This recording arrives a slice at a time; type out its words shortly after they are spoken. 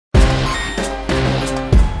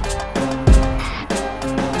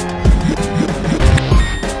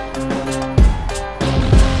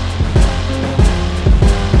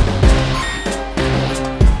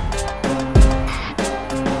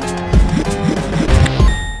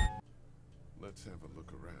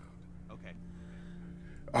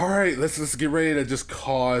All right, let's get ready to just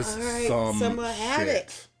cause some havoc.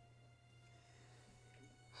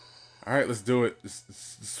 All right, let's do it.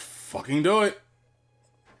 Just fucking do it.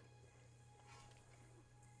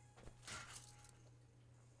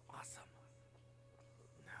 Awesome.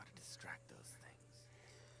 Now to distract those things.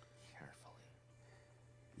 Carefully.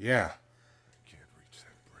 Yeah. I can't reach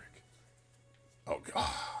that brick. Oh god.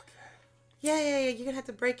 Okay. Yeah. You're gonna have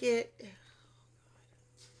to break it.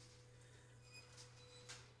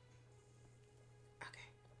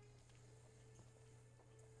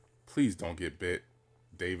 Please don't get bit,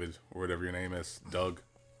 David, or whatever your name is. Doug.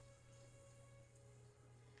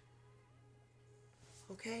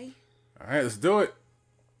 Okay. All right, let's do it.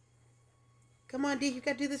 Come on, D. You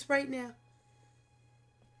got to do this right now.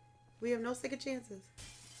 We have no second chances.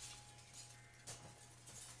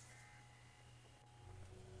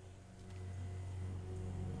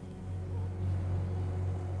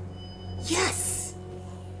 Yes!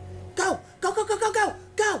 Go! Go, go, go, go, go!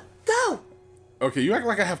 Go! Go! Okay, you act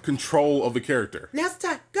like I have control of the character. Now's the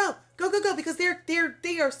time. Go, go, go, go! Because they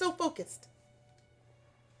are so focused.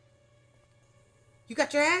 You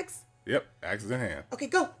got your axe? Yep, axe is in hand. Okay,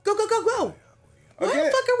 go, go, go, go, go! Why the fuck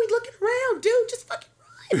are we looking around, dude? Just fucking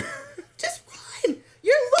run! Just run!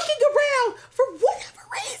 You're looking around for whatever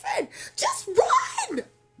reason. Just run!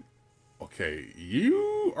 Okay,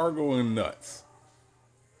 you are going nuts.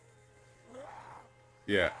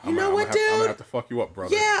 Yeah, you know what, dude? I'm gonna have to fuck you up,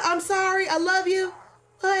 brother. Yeah, I'm sorry. I love you,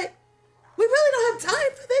 but we really don't have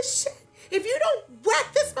time for this shit. If you don't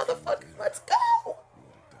whack this motherfucker, let's go.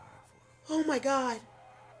 Oh my god,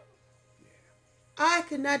 I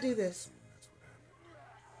could not do this.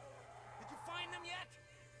 Did you find them yet?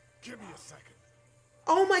 Give me a second.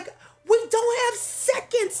 Oh my god, we don't have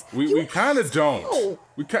seconds. We kind of don't.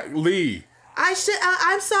 We can't. Lee. I'm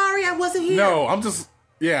sorry. I wasn't here. No, I'm just.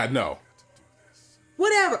 Yeah, no.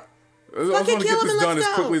 Whatever. I just want to get this done as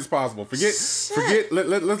quickly as possible.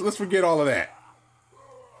 Let's forget all of that.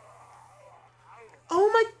 Oh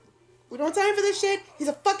my, we don't have time for this shit. He's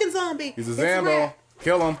a fucking zombie. He's a Zambo.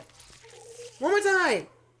 Kill him. One more time.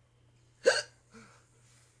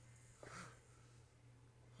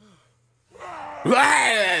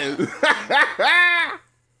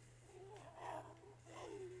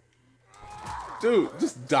 Dude,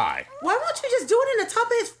 just die. Why won't you just do it in the top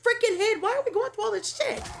of his freaking head? Why are we going through all this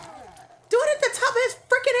shit? Do it at the top of his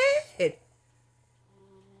freaking head.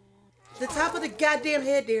 The top of the goddamn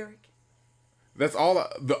head, Derek. That's all.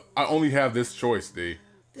 I only have this choice, D.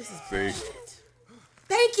 This is bullshit.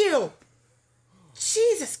 Thank you.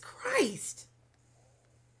 Jesus Christ.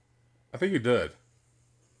 I think you're dead.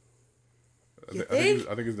 You think?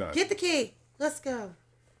 I think it's done. Get the key. Let's go.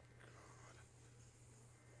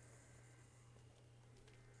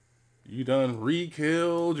 You done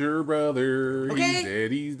re-killed your brother. Okay. He's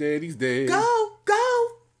dead, he's dead, he's dead. Go, go,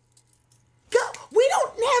 go. We don't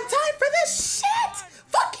have time for this shit.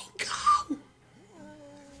 Fucking go.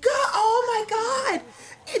 Go. Oh my God.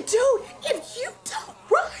 Dude, if you don't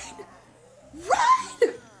run.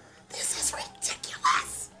 This is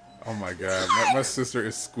ridiculous. Oh my God. My sister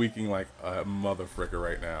is squeaking like a mother fricker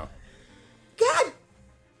right now. God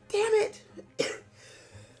damn it.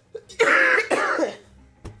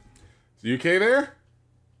 You okay there?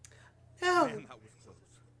 No. Man, that was close.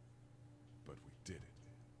 But we did it.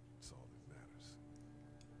 It's all that matters.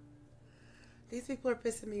 These people are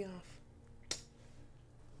pissing me off.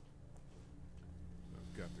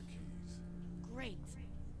 I've got the keys. Great.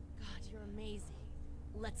 God, you're amazing.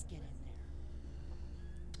 Let's get in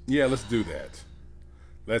there. Yeah, let's do that.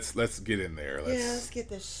 Let's get in there. Let's get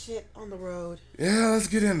this shit on the road. Yeah, let's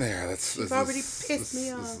get in there. Let's already pissed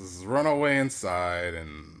me off. Let's run our way inside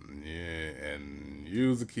and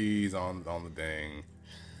use the keys on the thing.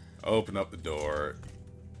 Open up the door.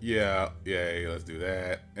 Yeah, let's do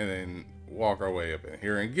that. And then walk our way up in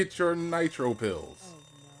here and get your nitro pills. Oh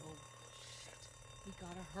no. Shit. We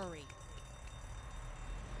gotta hurry.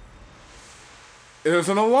 There's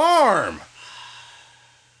an alarm!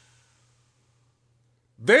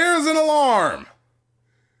 There's an alarm!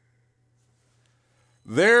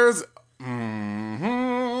 There's...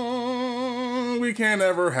 we can't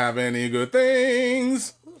ever have any good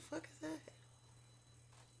things. Who the fuck is that?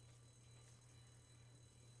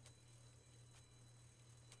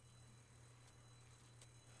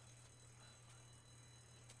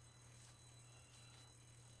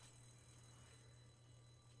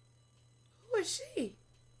 Who is she?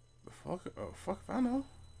 The fuck? Oh, fuck if I know.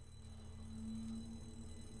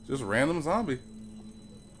 Just random zombie.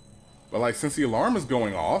 But like, since the alarm is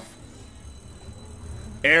going off,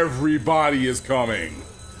 everybody is coming.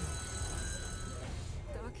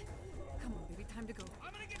 Doc, come on, baby, time to go.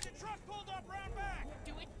 I'm gonna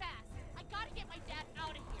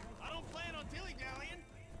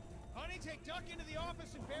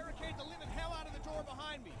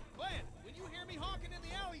behind me. Glenn, when you hear me honking in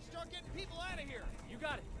the alley, start getting people out of here. You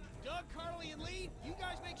got it. Doug, Carly, and Lee, you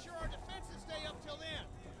guys make sure our defenses stay up till then.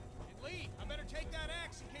 And Lee, I better take that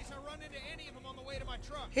axe in case I run into any of them on the way to my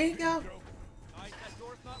truck. Here you go. Alright, that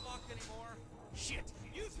door's not locked anymore. Shit!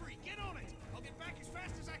 You three, get on it! I'll get back as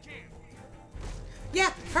fast as I can.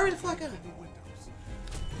 Yeah, hurry the fuck up.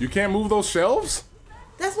 You can't move those shelves?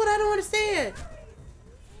 That's what I don't understand.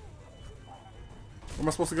 Where am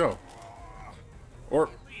I supposed to go? Or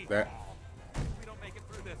that. If we don't make it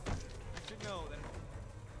through this, you should know that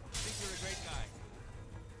I think you're a great guy.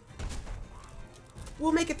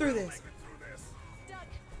 We'll make it through this. Doug,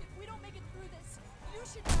 if we don't make it through this,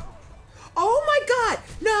 you should know. Oh my god!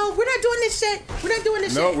 No, we're not doing this shit. We're not doing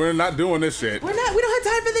this No, shit. we're not doing this shit. We don't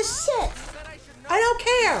have time for this shit. I don't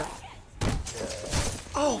care.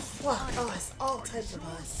 Oh, fuck us. All types of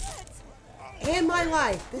us. And my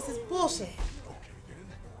life. This is bullshit.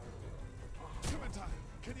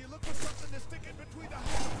 Can you look for something to stick in between the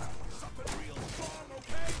hands? Something real strong,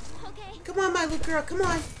 okay? Okay. Come on, my little girl. Come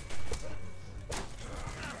on.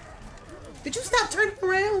 Did you stop turning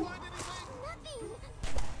around? Nothing.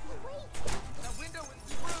 Wait. That window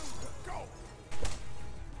is through. Go!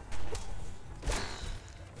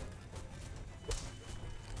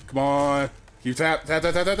 Come on. Keep tap.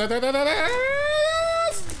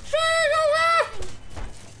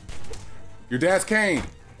 Your dad's cane.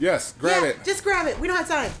 Yes, grab Yeah, it. just grab it. We don't have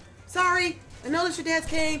time. Sorry. I know that's your dad's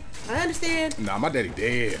cane. I understand. Nah, my daddy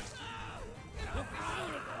dead.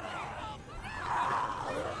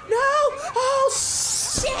 No! Oh,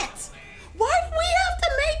 shit! Why do we have to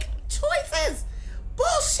make choices?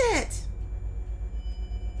 Bullshit!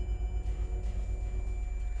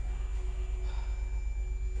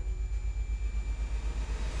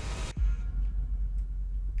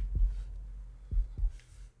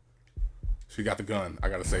 She got the gun. I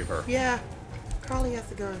gotta save her. Yeah. Carly has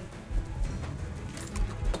the gun.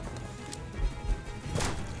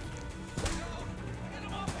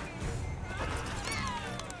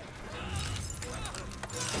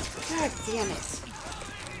 God damn it.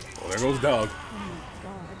 Oh, there goes Doug. Oh my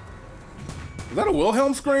god. Is that a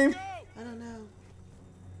Wilhelm scream? I don't know.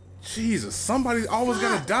 Jesus, somebody's always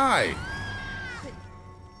gonna Fuck. die.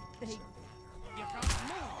 They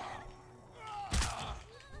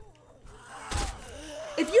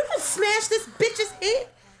If you don't smash this bitch's head,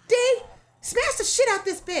 Dave, smash the shit out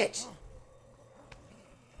this bitch.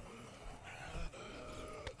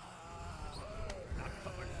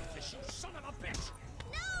 Son of a bitch!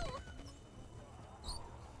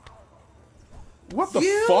 What the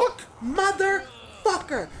You fuck?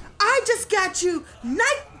 motherfucker. I just got you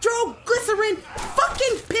nitroglycerin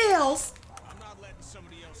fucking pills I'm not letting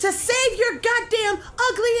somebody else. to save your goddamn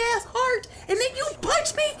ugly ass heart, and then you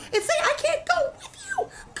punch me and say I can't go with you.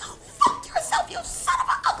 Go fuck yourself, you son of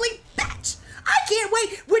an ugly bitch. I can't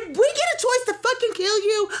wait. When we get a choice to fucking kill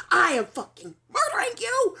you, I am fucking murdering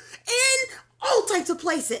you in all types of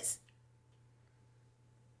places.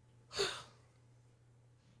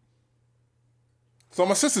 So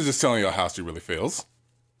my sister's just telling you how she really feels.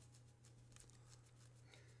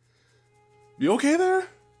 You okay there?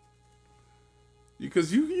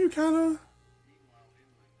 Because you kind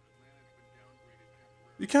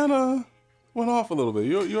of went off a little bit.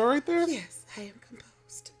 You all right there? Yes, I am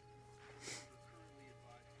composed.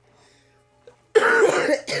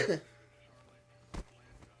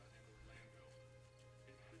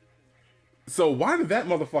 So why did that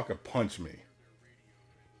motherfucker punch me?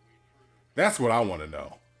 That's what I want to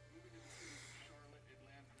know.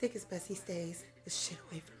 I think it's best he stays this shit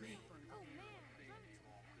away from me.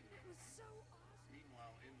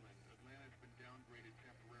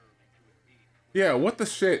 Yeah, what the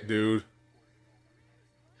shit, dude?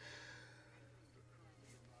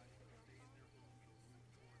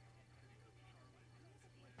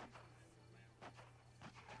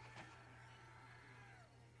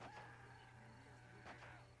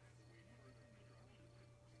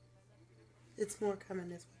 It's more coming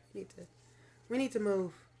this way. We need to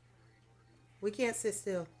move. We can't sit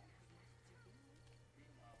still.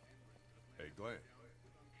 Hey, Glenn.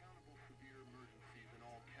 Severe emergencies in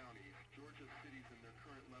all counties. Georgia's cities and their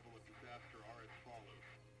current level of disaster are as follows.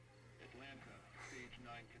 Atlanta, stage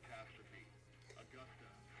 9 catastrophe. Augusta,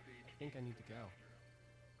 stage I think I need to go.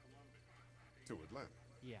 To Atlanta.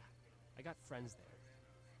 Yeah, I got friends there.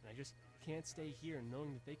 And I just can't stay here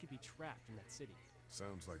knowing that they could be trapped in that city.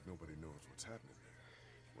 Sounds like nobody knows what's happening there.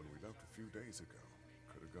 When we left a few days ago,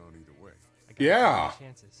 could have gone either way. I gotta Yeah. take my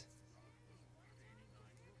chances.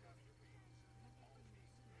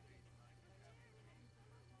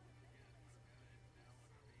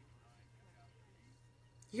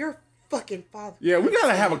 You're fucking father. Yeah, we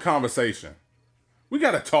gotta have a conversation. We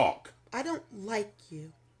gotta talk. I don't like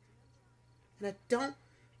you. And I don't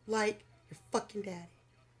like your fucking daddy.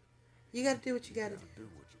 You gotta do what you gotta do. Do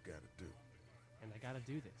what you gotta do. And I gotta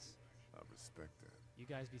do this. I respect that. You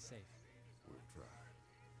guys be safe. We'll try.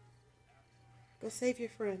 Go save your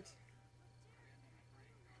friends.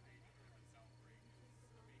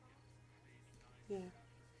 Yeah.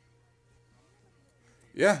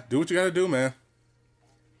 Yeah, do what you gotta do, man.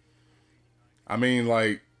 I mean,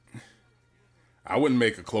 like, I wouldn't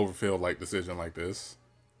make a Cloverfield-like decision like this.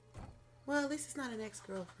 Well, at least it's not an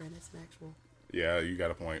ex-girlfriend. It's an actual, Yeah, you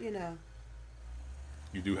got a point. you know.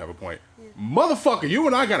 You do have a point. Yeah. Motherfucker, you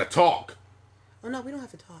and I gotta talk. Oh, no, we don't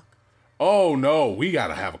have to talk. Oh, no, we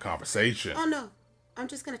gotta have a conversation. Oh, no. I'm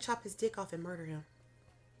just going to chop his dick off and murder him.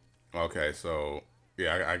 Okay, so,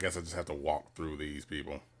 yeah, I guess I just have to walk through these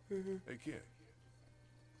people. Hey, kid.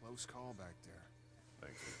 Close call back there.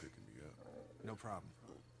 Thanks for picking me up. No problem.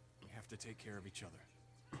 We have to take care of each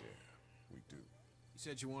other. We do. You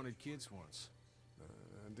said you wanted kids once.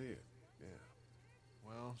 I did. Yeah.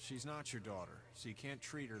 Well, she's not your daughter, so you can't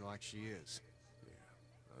treat her like she is. Yeah.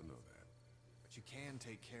 I know that. But you can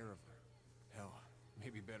take care of her. Hell,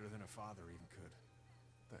 maybe better than a father even could.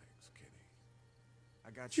 Thanks, Kenny.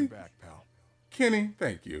 I got your back, pal. Kenny,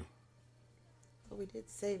 thank you. But we did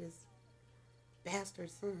save his bastard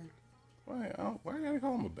son. Why you gotta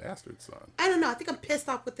call him a bastard son? I don't know. I think I'm pissed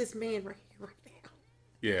off with this man right here, right now.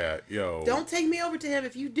 Yeah, yo. Don't take me over to him.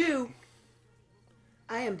 If you do,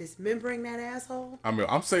 I am dismembering that asshole.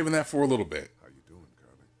 I'm saving that for a little bit. How you doing,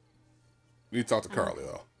 Carly? We need to talk to Carly,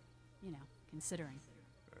 though. You know, considering.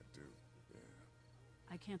 I do. Yeah.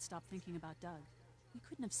 I can't stop thinking about Doug. We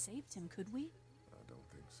couldn't have saved him, could we? I don't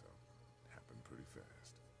think so. It happened pretty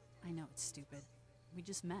fast. I know it's stupid. We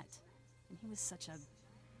just met. And he was such a...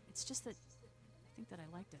 It's just that I think that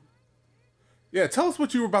I liked him. Yeah, tell us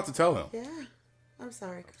what you were about to tell him. Yeah. I'm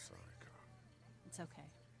sorry. I'm sorry, Carl. It's okay.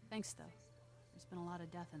 Thanks, though. There's been a lot of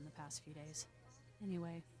death in the past few days.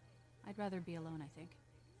 Anyway, I'd rather be alone, I think.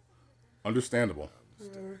 Understandable.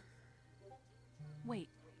 Wait,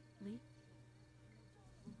 Lee?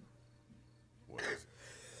 What is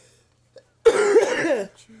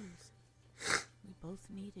it? Jeez. We both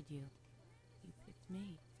needed you. You picked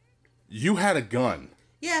me. You had a gun.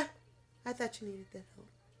 Yeah. I thought you needed that help.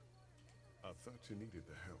 I thought you needed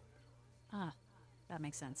the help, Ah, that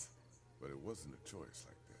makes sense. but it wasn't a choice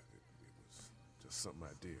like that. It was just something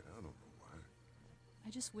I did. I don't know why. I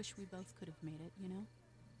just wish we both could have made it, you know?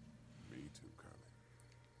 Me too, Carly.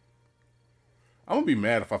 I'm gonna be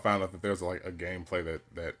mad if I found out that there's like a gameplay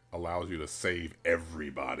that allows you to save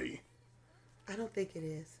everybody. I don't think it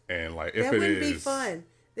is. And like, if That it wouldn't be is, fun.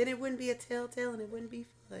 Then it wouldn't be a Telltale and it wouldn't be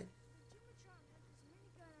fun.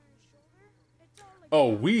 oh,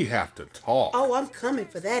 we have to talk. Oh, I'm coming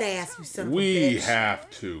for that ass, you son of a We bitch. have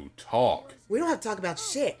to talk. We don't have to talk about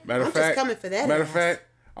shit. Matter I'm of fact, just coming for that matter ass. of fact,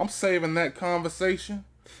 I'm saving that conversation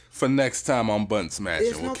for next time on Button Smashing.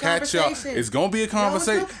 There's We'll no catch y'all. conversation. It's gonna be a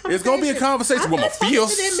conversation. No, It's gonna be a conversation I'm with my not talking to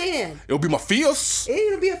fists. that man. It'll be my fists. It ain't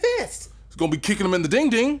gonna be a fist. It's gonna be kicking them in the ding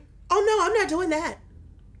ding. Oh no, I'm not doing that.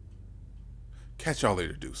 Catch y'all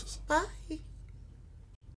later, deuces. Bye.